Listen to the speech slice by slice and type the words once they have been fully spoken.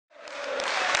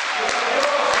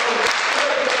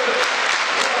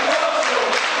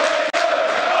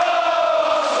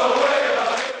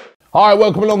Hi,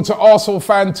 welcome along to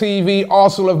ArsenalFanTV.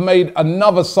 Arsenal have made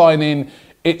another signing.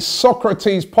 It's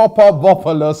Sokratis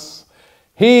Papastathopoulos.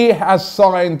 He has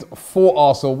signed for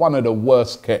Arsenal, one of the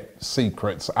worst kept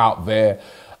secrets out there.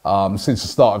 Since the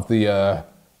start of the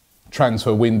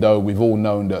transfer window, we've all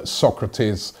known that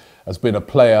Sokratis has been a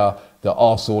player that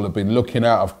Arsenal have been looking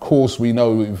at. Of course, we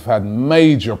know we've had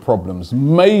major problems in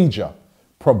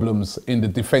the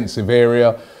defensive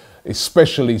area,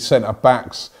 especially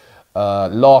centre-backs.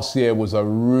 Last year was a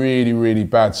really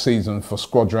bad season for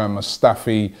Sokratis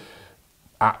Mustafi,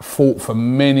 at fault for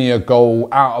many a goal,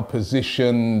 out of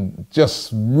position,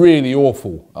 just really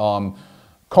awful.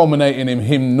 Culminating in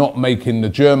him not making the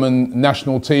German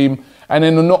national team, and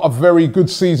then not a very good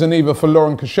season either for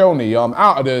Laurent Koscielny,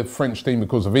 out of the French team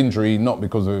because of injury, not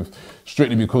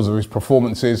strictly because of his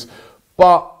performances,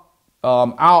 but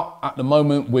out at the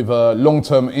moment with a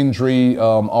long-term injury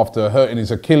after hurting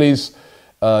his Achilles.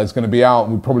 He's going to be out.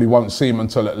 We probably won't see him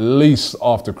until at least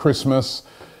after Christmas.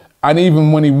 And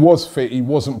even when he was fit, he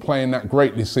wasn't playing that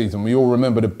great this season. We all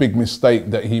remember the big mistake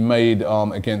that he made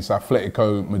against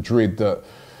Atletico Madrid that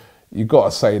you've got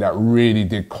to say that really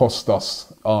did cost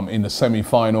us in the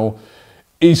semi-final.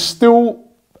 He's still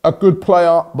a good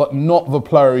player, but not the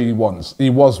player he once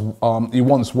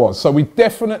was. So we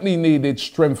definitely needed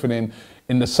strengthening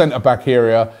in the centre-back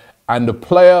area, and the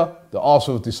player that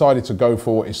Arsenal have decided to go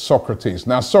for is Sokratis.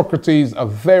 Now, Sokratis, a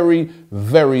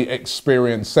very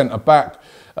experienced centre-back,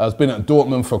 has been at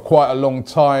Dortmund for quite a long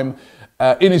time.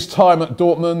 In his time at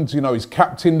Dortmund, you know, he's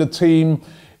captained the team.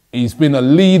 He's been a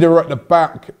leader at the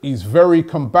back. He's very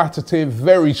combative,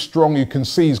 very strong. You can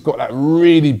see he's got that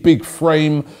really big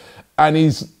frame, and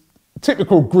he's a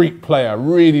typical Greek player.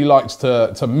 Really likes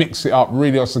to mix it up,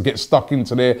 really likes to get stuck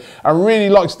into there, and really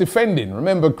likes defending.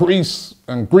 Remember, Greece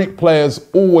and Greek players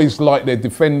always like their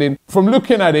defending. From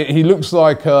looking at it, he looks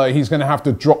like he's going to have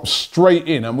to drop straight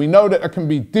in, and we know that there can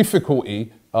be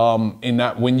difficulty in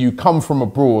that when you come from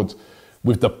abroad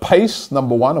with the pace,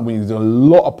 number one, and we need a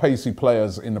lot of pacey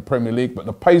players in the Premier League, but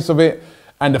the pace of it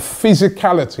and the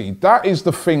physicality, that is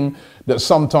the thing that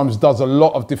sometimes does a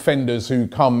lot of defenders who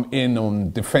come in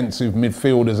on defensive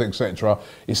midfielders, etc.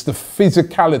 It's the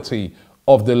physicality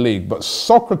of the league. But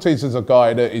Sokratis is a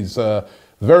guy that is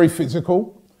very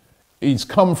physical. He's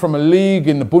come from a league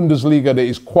in the Bundesliga that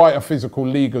is quite a physical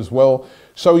league as well.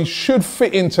 So he should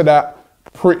fit into that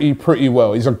pretty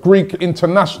well. He's a Greek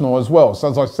international as well. So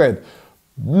as I said,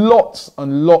 lots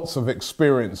and lots of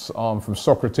experience from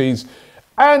Sokratis.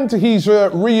 And he's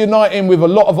reuniting with a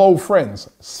lot of old friends.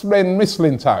 Sven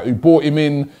Mislintat, who brought him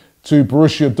in to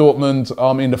Borussia Dortmund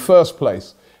in the first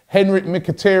place. Henrik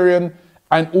Mkhitaryan,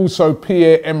 and also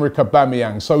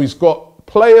Pierre-Emerick. So he's got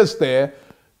players there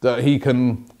that he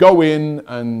can go in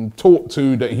and talk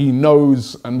to, that he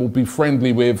knows and will be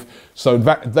friendly with. So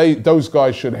those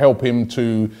guys should help him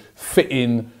to fit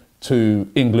in to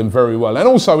England very well. And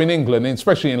also in England,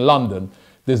 especially in London,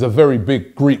 there's a very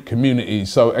big Greek community.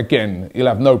 So again, he'll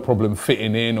have no problem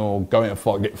fitting in or going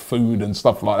to get food and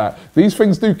stuff like that. These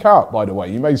things do count, by the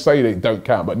way. You may say they don't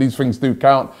count, but these things do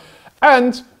count.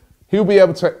 And he'll be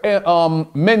able to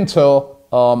mentor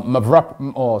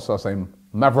Mavropanos.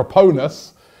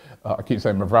 I keep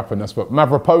saying Mavropanos, but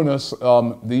Mavropanos,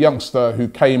 the youngster who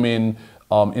came in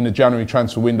the January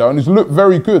transfer window and has looked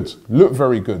very good.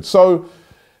 So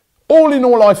all in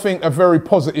all, I think a very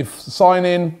positive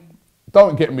signing.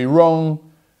 Don't get me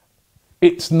wrong,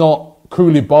 it's not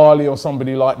Koulibaly or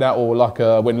somebody like that, or like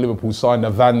when Liverpool signed a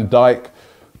Van Dijk,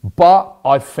 but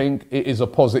I think it is a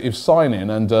positive signing.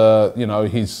 And you know,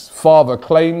 his father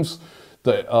claims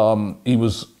that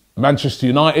Manchester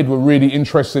United were really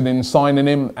interested in signing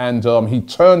him, and he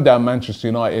turned down Manchester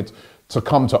United to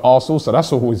come to Arsenal, so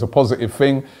that's always a positive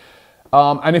thing.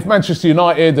 And if Manchester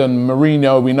United and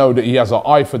Mourinho, we know that he has an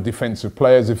eye for defensive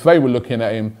players, if they were looking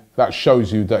at him, that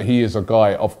shows you that he is a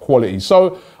guy of quality.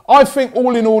 So I think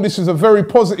all in all, this is a very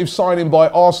positive signing by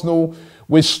Arsenal.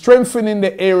 We're strengthening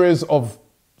the areas of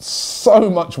so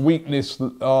much weakness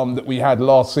that we had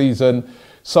last season.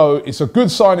 So it's a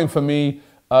good signing for me.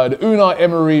 The Unai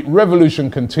Emery revolution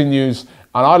continues.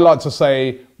 And I'd like to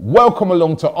say, welcome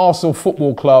along to Arsenal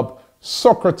Football Club,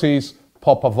 Sokratis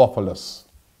Papastathopoulos.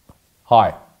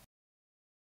 Hi.